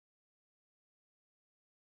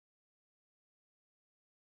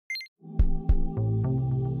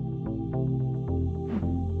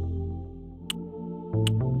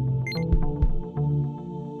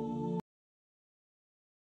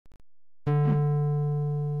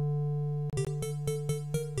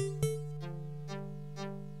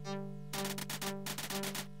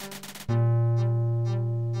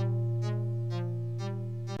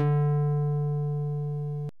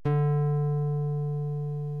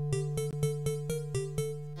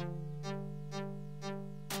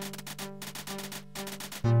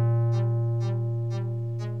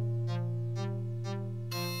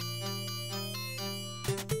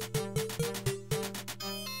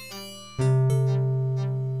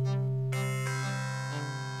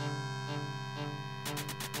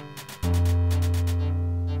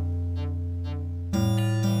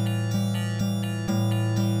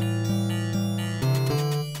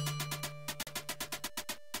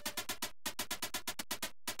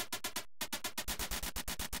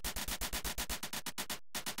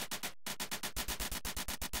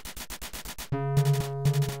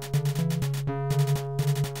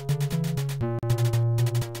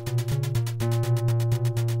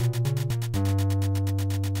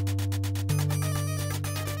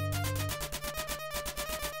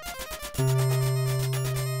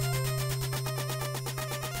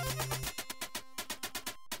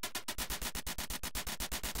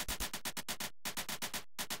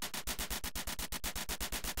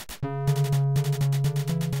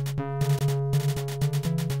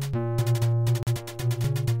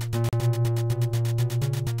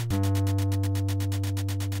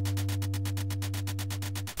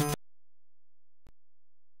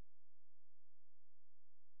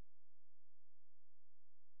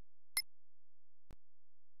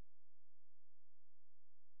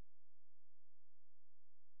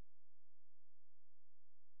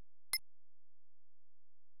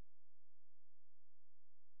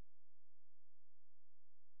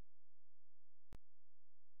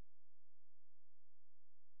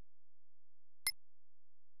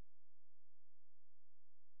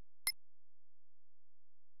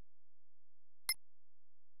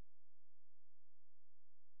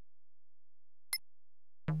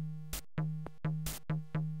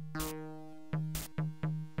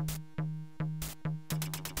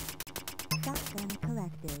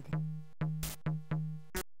collected.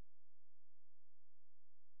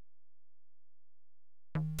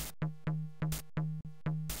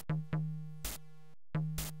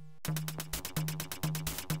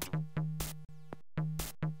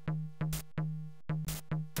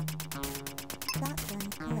 Shotgun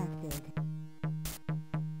collected.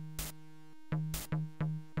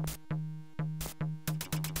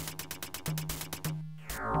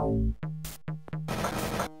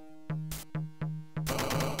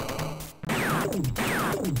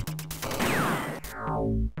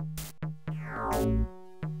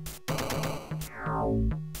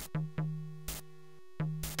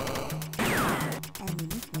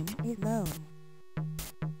 Ammunition is low.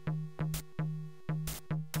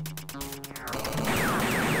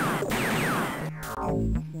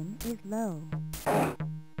 Ammunition is low.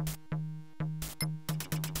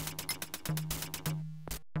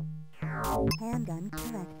 Handgun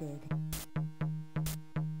collected.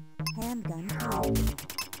 Handgun collected.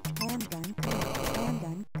 Handgun collected.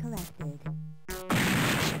 Handgun collected.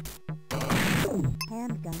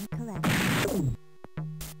 Handgun collected.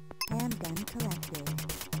 Handgun collected.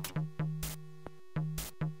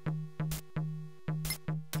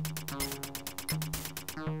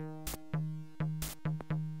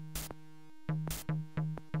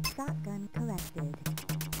 Shotgun collected.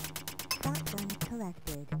 Shotgun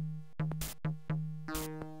collected.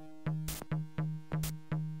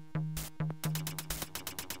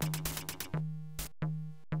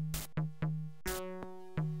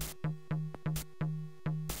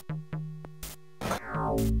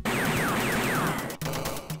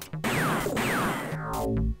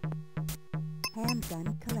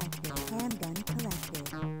 Handgun collected. Handgun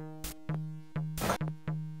collected.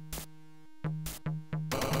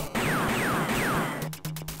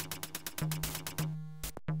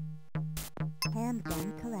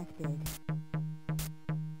 Handgun collected.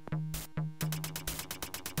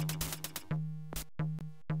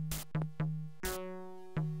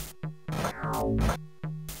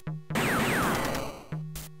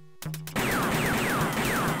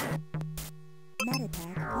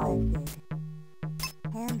 Medipack collected.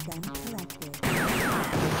 Handgun collected.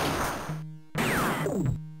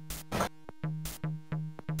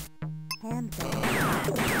 Handgun.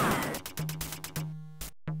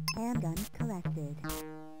 Handgun collected.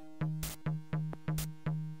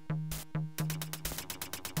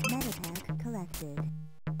 Medipack collected.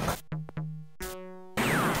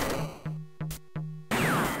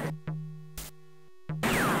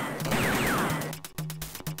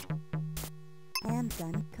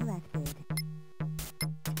 Handgun collected.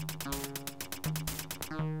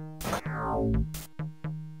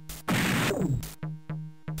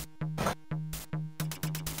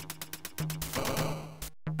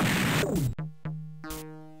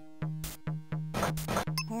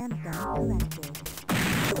 Handgun collected.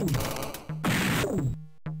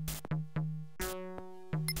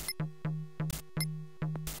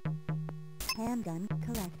 Handgun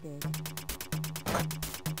collected.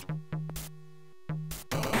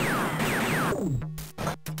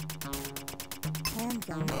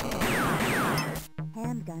 Handgun collected.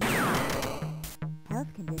 Handgun.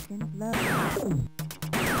 Health condition low.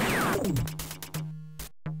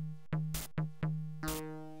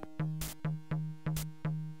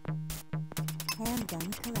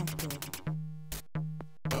 Handgun collected.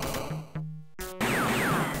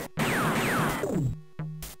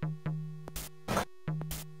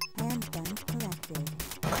 Handgun collected.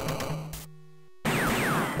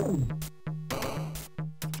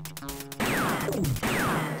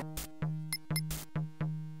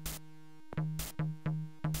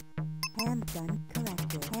 Handgun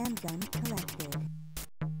collected. Handgun collected.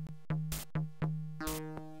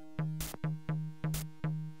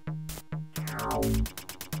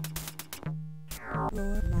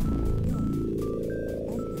 Floor not secure.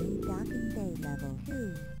 Entering docking bay level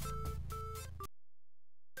 2.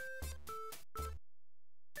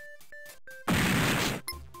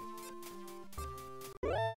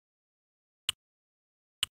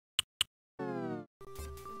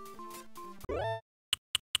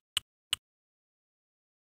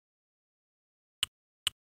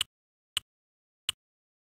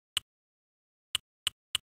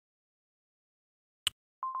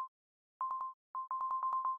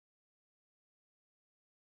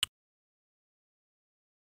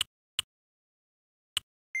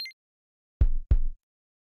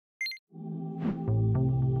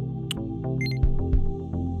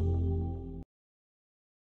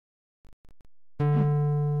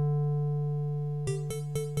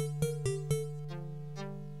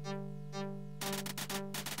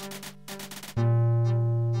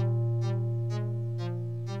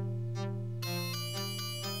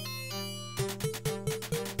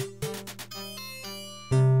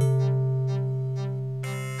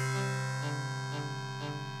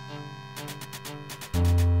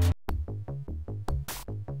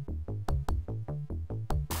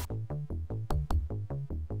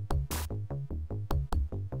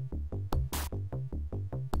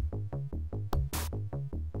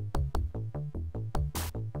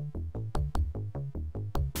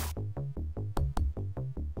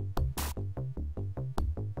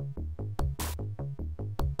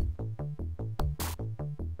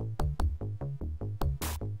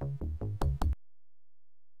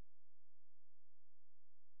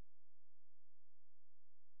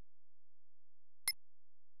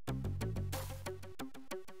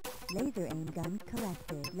 Laser aim gun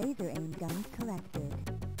collected. Laser aim gun collected.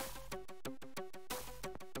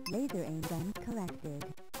 Laser aim gun collected.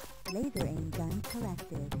 Laser aim gun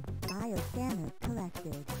collected. Bioscanner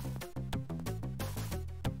collected.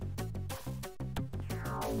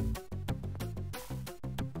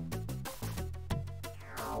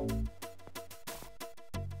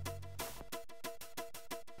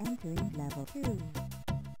 Entering level 2.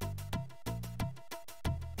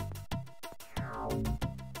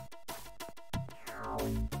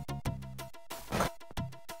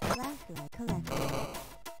 Flashlight collected.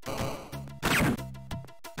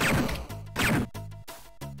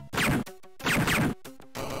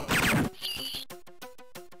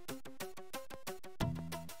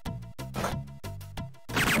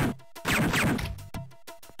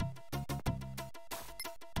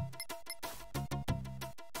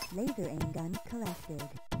 Laser aim gun collected.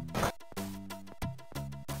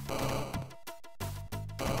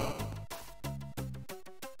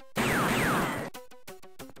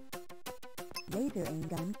 Laser aim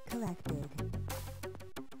gun collected.